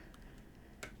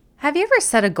Have you ever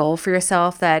set a goal for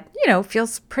yourself that,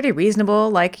 feels pretty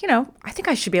reasonable? Like, I think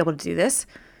I should be able to do this.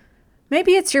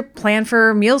 Maybe it's your plan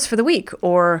for meals for the week,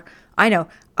 or I know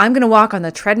I'm going to walk on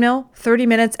the treadmill 30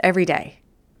 minutes every day.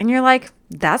 And you're like,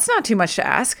 that's not too much to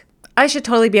ask. I should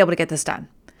totally be able to get this done.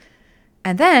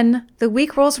 And then the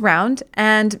week rolls around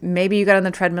and maybe you got on the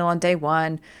treadmill on day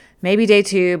 1, maybe day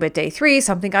 2, but day 3,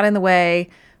 something got in the way,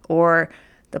 or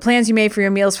the plans you made for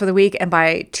your meals for the week. And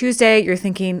by Tuesday, you're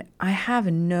thinking, I have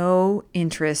no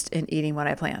interest in eating what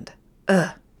I planned.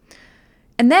 Ugh.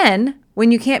 And then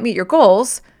when you can't meet your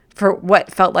goals for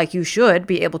what felt like you should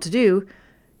be able to do,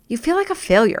 you feel like a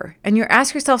failure. And you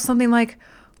ask yourself something like,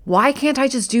 why can't I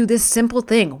just do this simple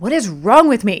thing? What is wrong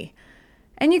with me?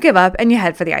 And you give up and you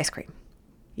head for the ice cream.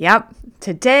 Yep.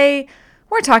 Today,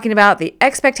 we're talking about the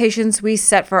expectations we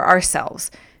set for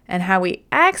ourselves and how we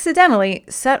accidentally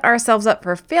set ourselves up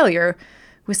for failure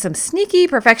with some sneaky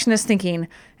perfectionist thinking,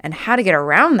 and how to get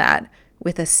around that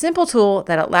with a simple tool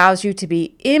that allows you to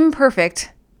be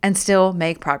imperfect and still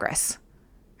make progress.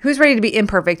 Who's ready to be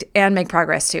imperfect and make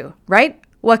progress too, right?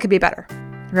 What could be better?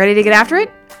 Ready to get after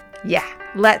it? Yeah,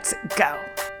 let's go.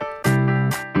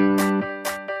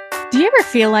 Do you ever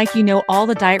feel like you know all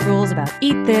the diet rules about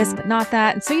eat this, but not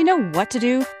that, and so you know what to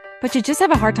do, but you just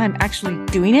have a hard time actually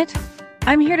doing it?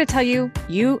 I'm here to tell you,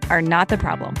 you are not the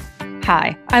problem.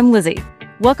 Hi, I'm Lizzie.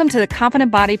 Welcome to the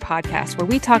Confident Body Podcast, where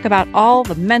we talk about all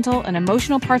the mental and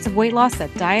emotional parts of weight loss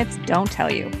that diets don't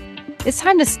tell you. It's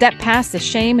time to step past the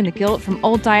shame and the guilt from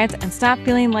old diets and stop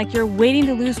feeling like you're waiting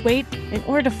to lose weight in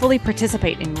order to fully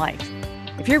participate in life.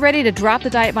 If you're ready to drop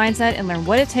the diet mindset and learn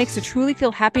what it takes to truly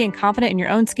feel happy and confident in your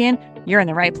own skin, you're in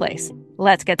the right place.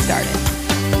 Let's get started.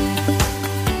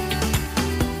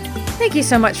 Thank you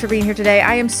so much for being here today.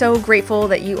 I am so grateful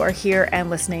that you are here and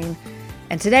listening.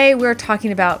 And today we're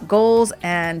talking about goals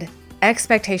and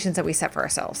expectations that we set for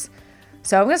ourselves.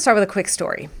 So I'm going to start with a quick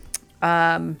story.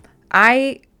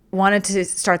 I wanted to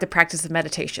start the practice of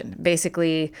meditation.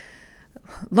 Basically,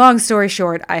 long story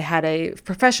short, I had a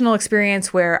professional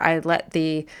experience where I let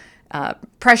the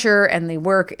pressure and the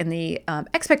work and the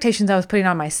expectations I was putting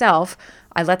on myself,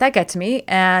 I let that get to me.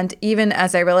 And even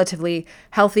as a relatively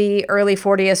healthy, early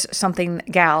 40s something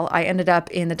gal, I ended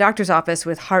up in the doctor's office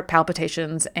with heart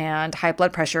palpitations and high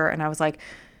blood pressure. And I was like,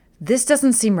 this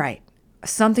doesn't seem right.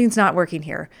 Something's not working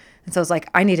here. And so I was like,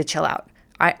 I need to chill out.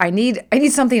 I need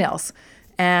something else.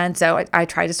 And so I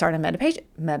tried to start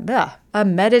a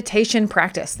meditation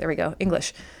practice. There we go,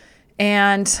 English.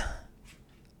 And,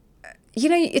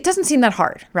 it doesn't seem that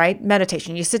hard, right?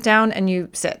 Meditation, you sit down and you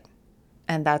sit,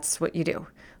 and that's what you do.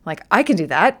 Like, I can do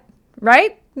that,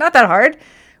 right? Not that hard.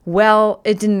 Well,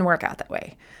 it didn't work out that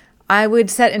way. I would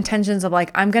set intentions of like,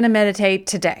 I'm going to meditate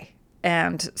today.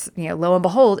 And, lo and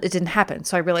behold, it didn't happen.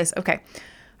 So I realized, okay,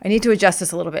 I need to adjust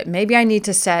this a little bit. Maybe I need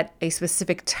to set a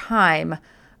specific time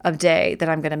of day that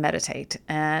I'm going to meditate.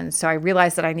 And so I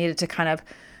realized that I needed to kind of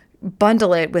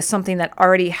bundle it with something that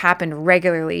already happened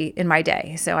regularly in my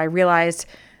day. So I realized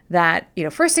that,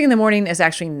 first thing in the morning is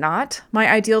actually not my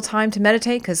ideal time to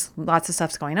meditate because lots of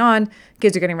stuff's going on.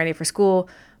 Kids are getting ready for school.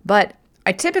 But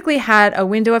I typically had a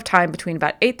window of time between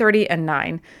about 8:30 and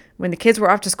 9 when the kids were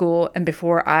off to school and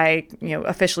before I,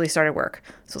 officially started work.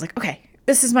 So I was like, okay,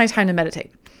 this is my time to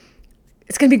meditate.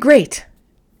 It's going to be great.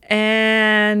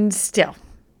 And still,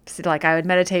 like I would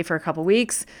meditate for a couple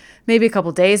weeks, maybe a couple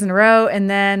days in a row. And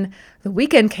then the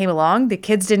weekend came along, the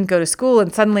kids didn't go to school.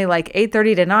 And suddenly like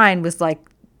 8:30 to 9 was like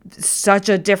such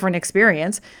a different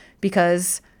experience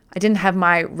because I didn't have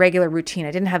my regular routine.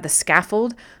 I didn't have the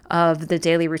scaffold of the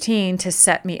daily routine to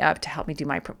set me up to help me do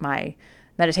my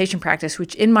meditation practice,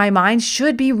 which in my mind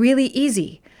should be really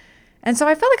easy. And so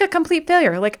I felt like a complete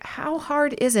failure. Like, how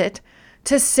hard is it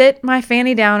to sit my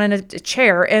fanny down in a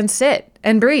chair and sit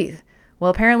and breathe? Well,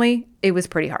 apparently it was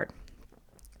pretty hard.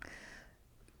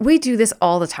 We do this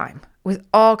all the time with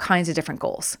all kinds of different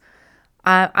goals.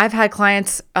 I've had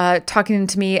clients talking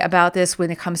to me about this when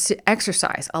it comes to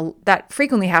exercise. That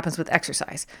frequently happens with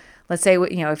exercise. Let's say,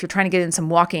 if you're trying to get in some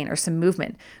walking or some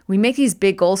movement, we make these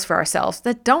big goals for ourselves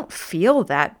that don't feel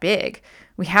that big.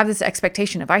 We have this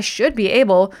expectation of I should be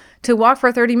able to walk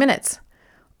for 30 minutes.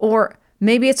 Or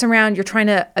maybe it's around you're trying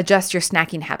to adjust your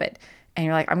snacking habit. And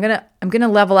you're like, I'm gonna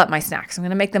level up my snacks. I'm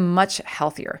gonna make them much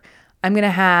healthier. I'm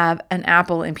gonna have an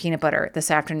apple and peanut butter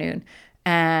this afternoon.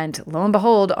 And lo and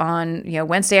behold, on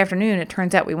Wednesday afternoon, it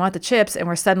turns out we want the chips, and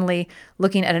we're suddenly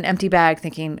looking at an empty bag,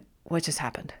 thinking, what just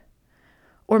happened?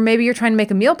 Or maybe you're trying to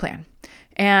make a meal plan,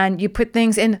 and you put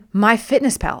things in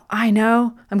MyFitnessPal. I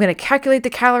know I'm gonna calculate the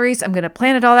calories. I'm gonna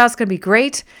plan it all out. It's gonna be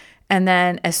great. And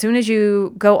then as soon as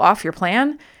you go off your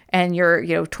plan, and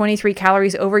you're 23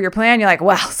 calories over your plan, you're like,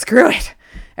 well, screw it.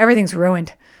 everything's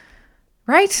ruined,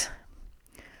 right?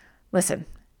 Listen,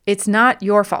 it's not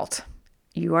your fault.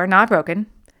 You are not broken.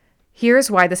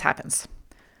 Here's why this happens.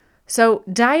 So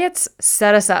diets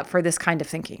set us up for this kind of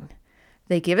thinking.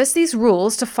 They give us these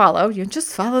rules to follow. You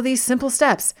just follow these simple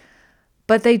steps,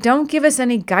 but they don't give us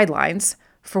any guidelines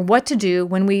for what to do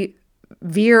when we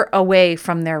veer away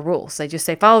from their rules. They just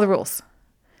say, follow the rules.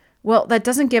 Well, that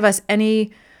doesn't give us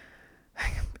any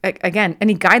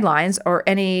guidelines or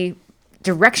any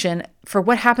direction for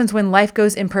what happens when life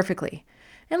goes imperfectly.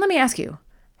 And let me ask you,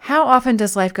 how often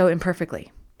does life go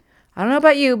imperfectly? I don't know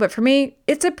about you, but for me,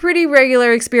 it's a pretty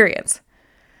regular experience.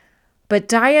 But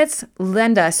diets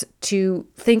lend us to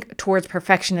think towards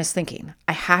perfectionist thinking.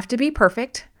 I have to be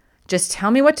perfect. Just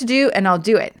tell me what to do and I'll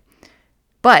do it.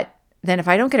 But then if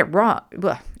I don't get it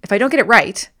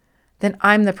right, then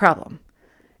I'm the problem.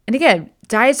 And again,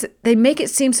 diets, they make it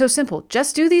seem so simple.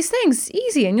 Just do these things,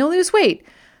 easy, and you'll lose weight.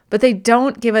 But they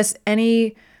don't give us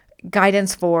any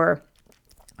guidance for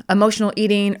emotional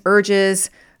eating, urges,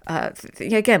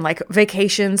 again, like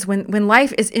vacations, when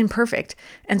life is imperfect.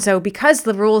 And so because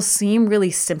the rules seem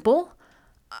really simple,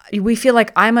 we feel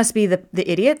like I must be the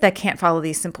idiot that can't follow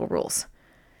these simple rules.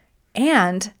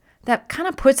 And that kind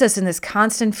of puts us in this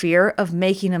constant fear of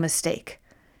making a mistake.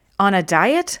 On a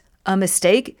diet, a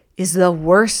mistake is the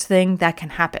worst thing that can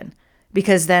happen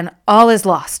because then all is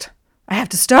lost. I have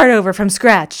to start over from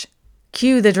scratch.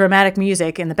 Cue the dramatic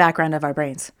music in the background of our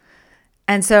brains.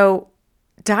 And so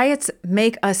diets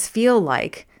make us feel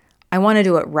like I want to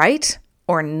do it right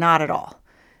or not at all.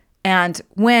 And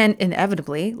when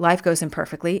inevitably life goes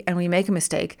imperfectly and we make a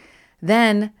mistake,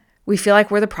 then we feel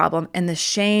like we're the problem and the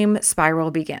shame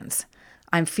spiral begins.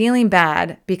 I'm feeling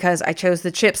bad because I chose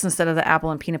the chips instead of the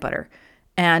apple and peanut butter.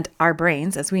 And our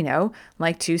brains, as we know,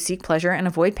 like to seek pleasure and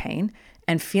avoid pain.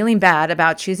 And feeling bad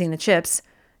about choosing the chips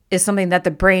is something that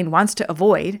the brain wants to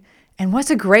avoid. And what's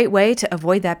a great way to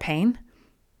avoid that pain?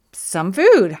 Some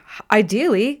food,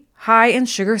 ideally high in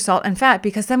sugar, salt, and fat,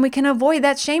 because then we can avoid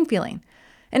that shame feeling.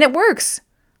 And it works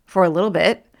for a little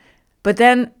bit, but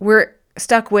then we're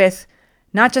stuck with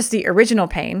not just the original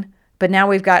pain, but now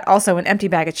we've got also an empty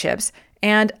bag of chips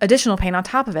and additional pain on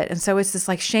top of it. And so it's this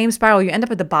like shame spiral. You end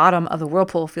up at the bottom of the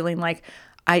whirlpool feeling like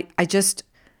I can't,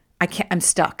 I'm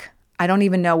stuck. I don't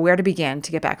even know where to begin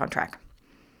to get back on track.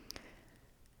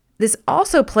 This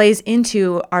also plays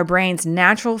into our brain's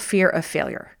natural fear of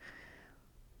failure.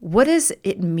 What does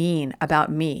it mean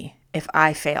about me if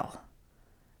I fail?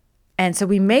 And so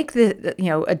we make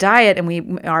a diet and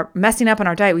we are messing up on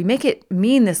our diet. We make it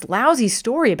mean this lousy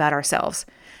story about ourselves.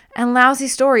 And lousy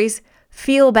stories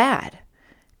feel bad.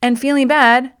 And feeling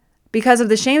bad because of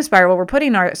the shame spiral we're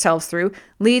putting ourselves through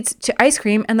leads to ice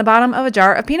cream and the bottom of a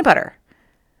jar of peanut butter.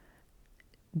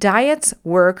 Diets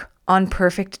work on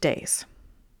perfect days.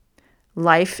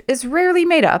 Life is rarely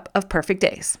made up of perfect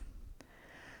days.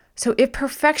 So if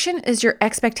perfection is your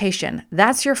expectation,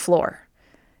 that's your floor.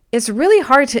 It's really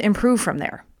hard to improve from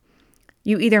there.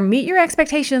 You either meet your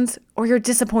expectations or you're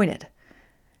disappointed.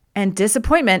 And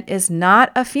disappointment is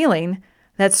not a feeling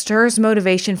that stirs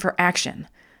motivation for action.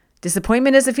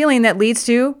 Disappointment is a feeling that leads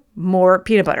to more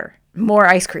peanut butter, more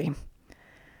ice cream.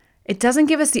 It doesn't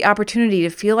give us the opportunity to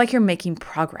feel like you're making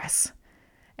progress.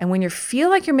 And when you feel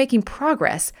like you're making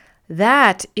progress,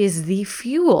 that is the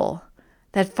fuel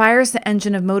that fires the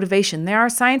engine of motivation. There are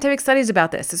scientific studies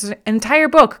about this. There's an entire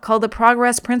book called The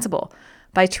Progress Principle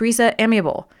by Teresa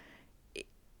Amiable.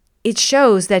 It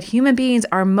shows that human beings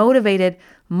are motivated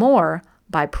more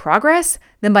by progress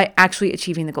than by actually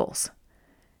achieving the goals.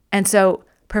 And so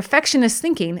perfectionist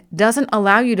thinking doesn't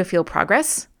allow you to feel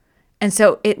progress, and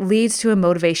so it leads to a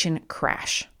motivation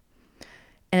crash.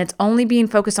 And it's only being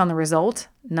focused on the result,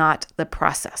 not the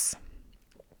process.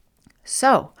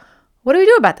 So, what do we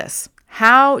do about this?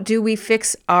 How do we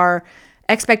fix our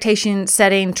expectation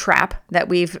setting trap that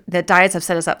diets have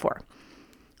set us up for?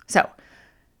 So,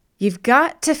 you've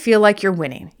got to feel like you're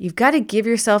winning. You've got to give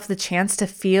yourself the chance to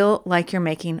feel like you're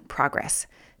making progress,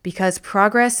 because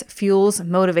progress fuels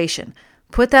motivation.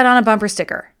 Put that on a bumper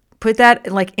sticker. Put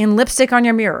that like in lipstick on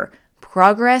your mirror.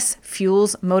 Progress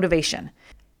fuels motivation.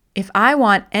 If I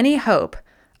want any hope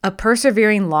of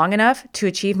persevering long enough to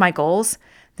achieve my goals,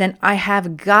 then I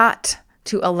have got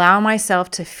to allow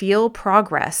myself to feel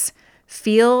progress,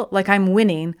 feel like I'm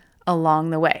winning along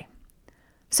the way.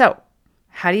 So,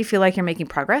 how do you feel like you're making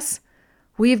progress?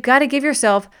 Well, you've got to give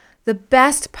yourself the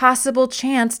best possible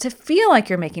chance to feel like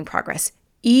you're making progress,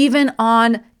 even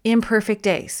on imperfect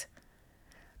days.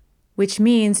 Which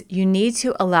means you need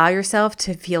to allow yourself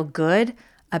to feel good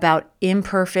about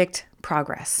imperfect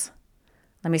progress.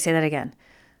 Let me say that again.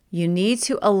 You need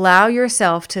to allow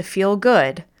yourself to feel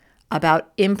good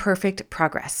about imperfect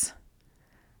progress.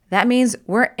 That means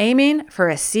we're aiming for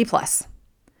a C+.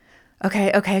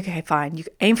 Okay, fine. You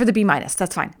aim for the B-.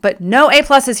 That's fine. But no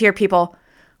A+'s here, people.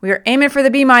 We are aiming for the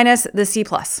B-, the C+.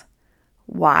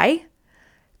 Why?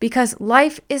 Because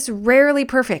life is rarely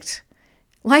perfect.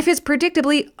 Life is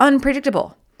predictably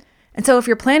unpredictable. And so if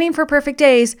you're planning for perfect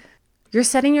days, you're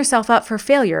setting yourself up for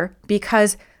failure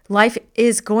because life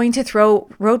is going to throw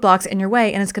roadblocks in your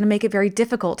way and it's going to make it very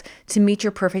difficult to meet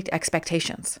your perfect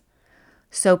expectations.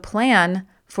 So plan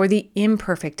for the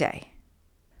imperfect day.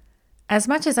 As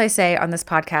much as I say on this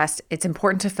podcast, it's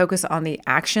important to focus on the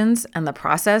actions and the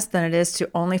process than it is to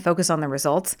only focus on the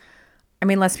results. I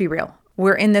mean, let's be real.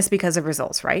 We're in this because of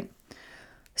results, right?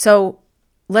 So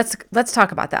let's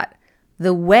talk about that.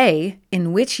 The way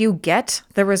in which you get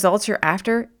the results you're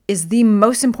after is the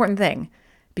most important thing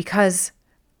because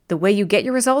the way you get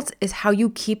your results is how you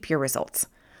keep your results.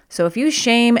 So if you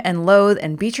shame and loathe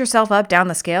and beat yourself up down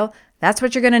the scale, that's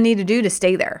what you're going to need to do to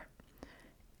stay there.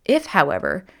 If,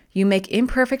 however, you make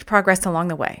imperfect progress along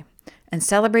the way and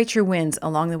celebrate your wins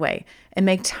along the way and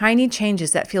make tiny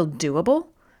changes that feel doable,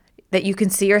 that you can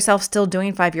see yourself still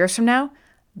doing 5 years from now,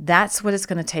 that's what it's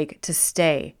going to take to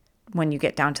stay when you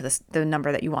get down to the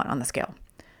number that you want on the scale.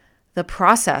 The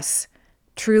process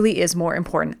truly is more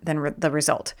important than the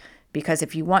result, because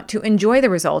if you want to enjoy the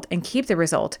result and keep the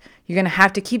result, you're going to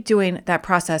have to keep doing that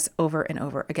process over and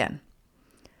over again.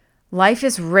 Life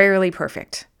is rarely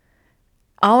perfect.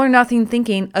 All or nothing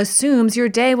thinking assumes your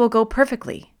day will go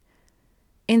perfectly.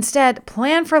 Instead,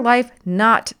 plan for life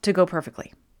not to go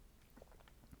perfectly.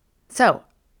 So,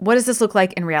 what does this look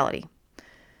like in reality?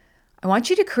 I want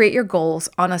you to create your goals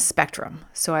on a spectrum.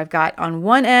 So I've got on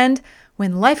one end,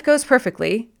 when life goes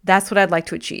perfectly, that's what I'd like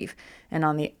to achieve. And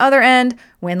on the other end,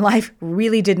 when life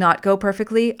really did not go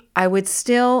perfectly, I would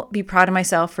still be proud of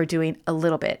myself for doing a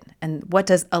little bit. And what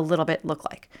does a little bit look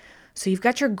like? So you've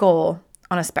got your goal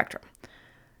on a spectrum.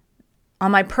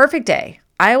 On my perfect day,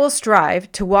 I will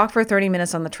strive to walk for 30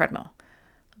 minutes on the treadmill.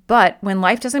 But when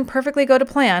life doesn't perfectly go to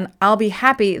plan, I'll be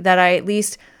happy that I at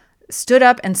least stood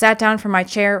up and sat down from my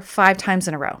chair 5 times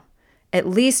in a row. At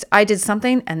least I did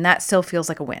something, and that still feels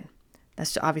like a win.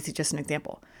 That's obviously just an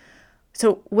example.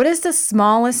 So what is the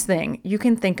smallest thing you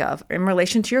can think of in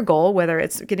relation to your goal, whether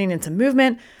it's getting into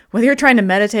movement, whether you're trying to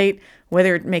meditate, whether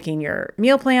you're making your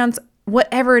meal plans,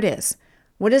 whatever it is?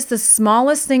 What is the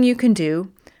smallest thing you can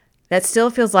do that still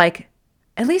feels like,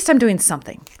 at least I'm doing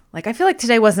something? Like, I feel like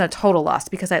today wasn't a total loss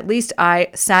because at least I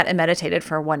sat and meditated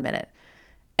for 1 minute.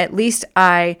 At least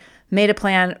I made a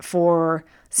plan for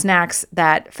snacks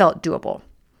that felt doable.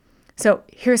 So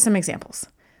here's some examples.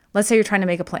 Let's say you're trying to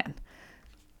make a plan.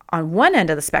 On one end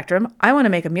of the spectrum, I want to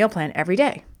make a meal plan every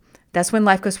day. That's when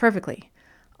life goes perfectly.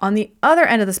 On the other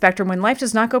end of the spectrum, when life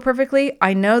does not go perfectly,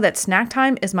 I know that snack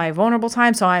time is my vulnerable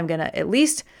time, so I'm going to at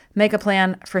least make a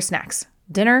plan for snacks.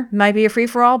 Dinner might be a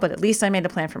free-for-all, but at least I made a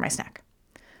plan for my snack.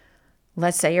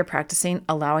 Let's say you're practicing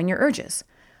allowing your urges.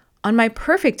 On my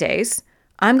perfect days,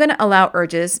 I'm going to allow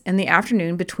urges in the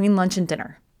afternoon between lunch and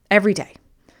dinner every day.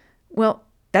 Well,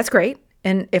 that's great.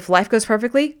 And if life goes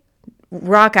perfectly,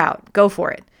 rock out, go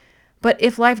for it. But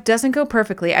if life doesn't go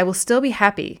perfectly, I will still be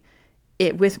happy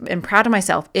and proud of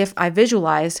myself if I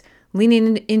visualized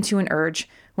leaning into an urge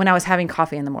when I was having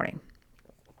coffee in the morning.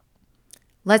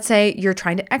 Let's say you're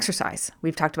trying to exercise.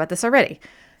 We've talked about this already.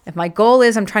 If my goal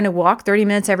is I'm trying to walk 30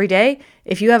 minutes every day,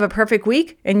 if you have a perfect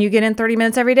week and you get in 30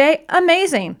 minutes every day,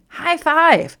 amazing. High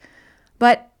five.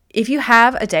 But if you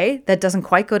have a day that doesn't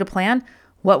quite go to plan,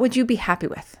 what would you be happy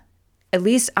with? At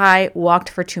least I walked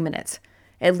for 2 minutes.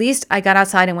 At least I got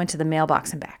outside and went to the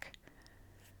mailbox and back.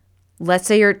 Let's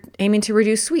say you're aiming to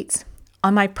reduce sweets.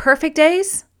 On my perfect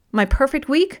days, my perfect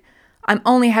week, I'm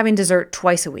only having dessert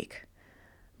twice a week.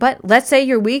 But let's say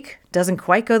your week doesn't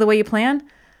quite go the way you plan.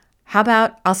 How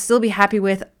about I'll still be happy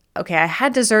with, okay, I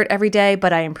had dessert every day,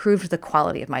 but I improved the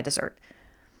quality of my dessert.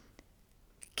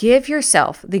 Give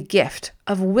yourself the gift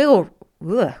of wiggle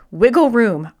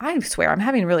room. I swear, I'm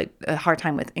having really a hard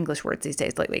time with English words these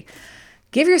days lately.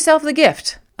 Give yourself the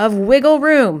gift of wiggle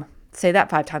room. Say that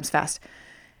 5 times fast.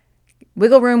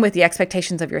 Wiggle room with the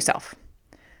expectations of yourself.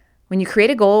 When you create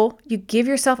a goal, you give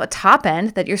yourself a top end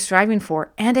that you're striving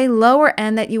for and a lower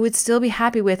end that you would still be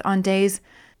happy with on days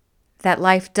that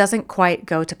life doesn't quite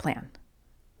go to plan.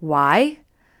 Why?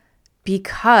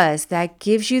 Because that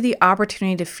gives you the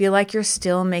opportunity to feel like you're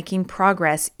still making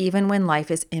progress even when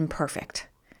life is imperfect.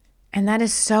 And that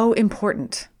is so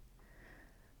important.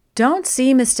 Don't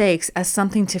see mistakes as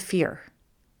something to fear.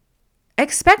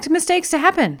 Expect mistakes to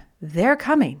happen. They're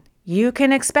coming. You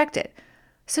can expect it.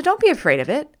 So don't be afraid of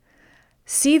it.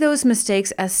 See those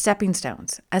mistakes as stepping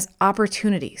stones, as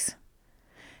opportunities.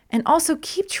 And also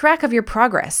keep track of your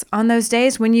progress on those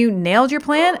days when you nailed your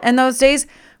plan and those days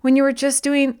when you were just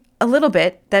doing a little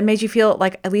bit that made you feel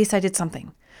like, at least I did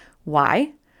something.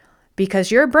 Why? Because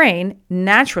your brain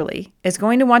naturally is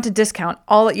going to want to discount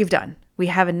all that you've done. We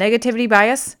have a negativity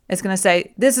bias. It's going to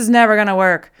say, this is never going to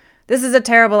work. This is a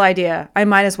terrible idea. I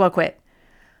might as well quit.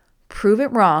 Prove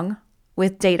it wrong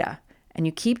with data. And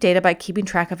you keep data by keeping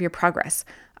track of your progress.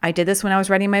 I did this when I was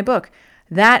writing my book.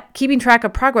 That keeping track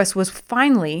of progress was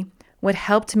finally what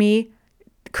helped me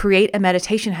create a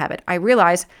meditation habit. I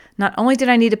realized not only did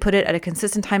I need to put it at a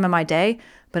consistent time in my day,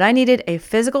 but I needed a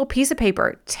physical piece of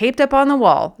paper taped up on the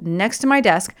wall next to my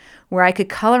desk where I could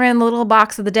color in the little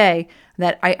box of the day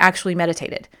that I actually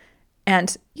meditated.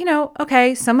 And,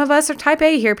 okay, some of us are type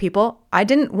A here, people. I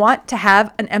didn't want to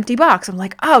have an empty box. I'm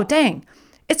like, oh, dang,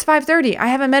 it's 5:30. I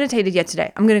haven't meditated yet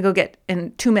today. I'm going to go get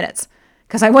in 2 minutes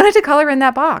because I wanted to color in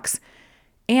that box.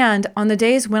 And on the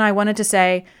days when I wanted to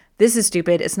say, this is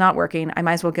stupid, it's not working, I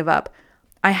might as well give up,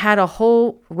 I had a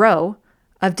whole row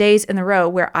of days in the row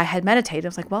where I had meditated. I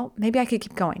was like, well, maybe I could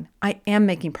keep going. I am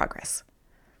making progress.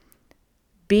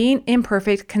 Being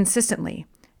imperfect consistently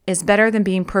is better than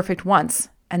being perfect once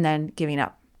and then giving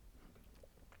up.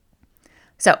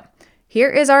 So here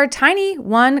is our tiny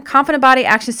one confident body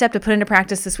action step to put into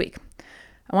practice this week.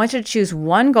 I want you to choose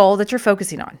one goal that you're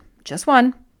focusing on. Just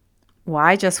one.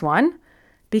 Why just one?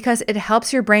 Because it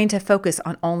helps your brain to focus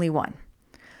on only one.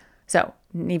 So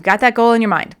you've got that goal in your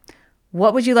mind.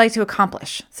 What would you like to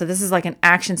accomplish? So this is like an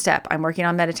action step. I'm working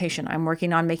on meditation. I'm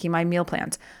working on making my meal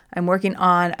plans. I'm working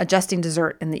on adjusting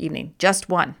dessert in the evening. Just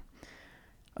one.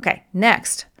 Okay,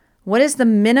 next. What is the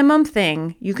minimum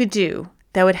thing you could do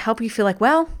that would help you feel like,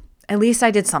 well, at least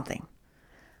I did something?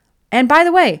 And by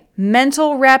the way,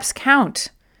 mental reps count.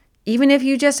 Even if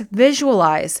you just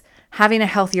visualize having a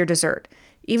healthier dessert,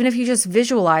 even if you just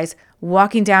visualize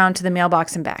walking down to the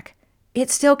mailbox and back,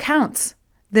 it still counts.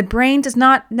 The brain does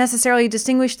not necessarily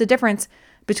distinguish the difference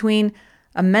between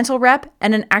a mental rep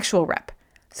and an actual rep.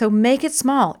 So make it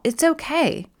small. It's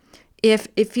okay if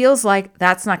it feels like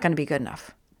that's not going to be good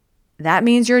enough. That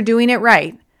means you're doing it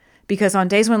right, because on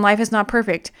days when life is not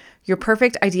perfect, your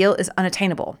perfect ideal is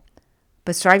unattainable,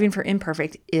 but striving for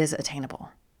imperfect is attainable.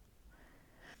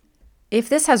 If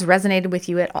this has resonated with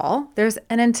you at all, there's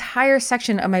an entire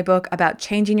section of my book about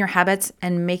changing your habits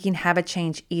and making habit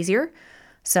change easier.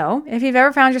 So if you've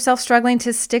ever found yourself struggling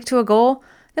to stick to a goal,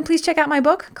 then please check out my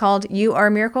book called You Are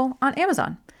a Miracle on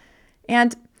Amazon.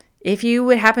 And if you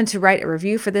would happen to write a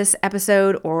review for this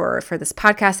episode or for this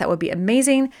podcast, that would be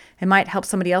amazing. It might help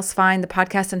somebody else find the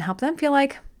podcast and help them feel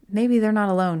like maybe they're not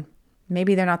alone.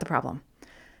 Maybe they're not the problem.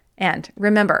 And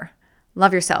remember,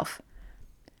 love yourself.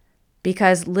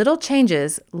 Because little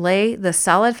changes lay the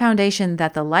solid foundation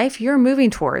that the life you're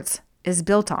moving towards is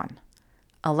built on.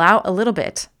 Allow a little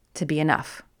bit to be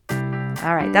enough.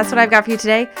 All right, that's what I've got for you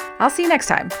today. I'll see you next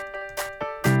time.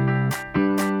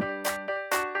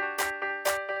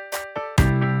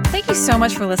 Thank you so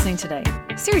much for listening today.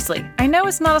 Seriously, I know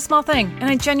it's not a small thing,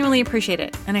 and I genuinely appreciate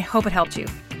it, and I hope it helped you.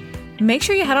 Make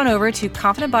sure you head on over to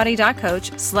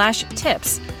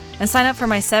confidentbody.coach/tips and sign up for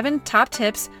my 7 top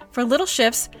tips for little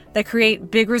shifts that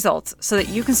create big results so that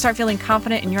you can start feeling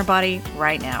confident in your body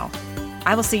right now.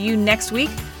 I will see you next week.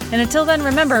 And until then,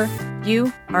 remember,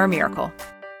 you are a miracle.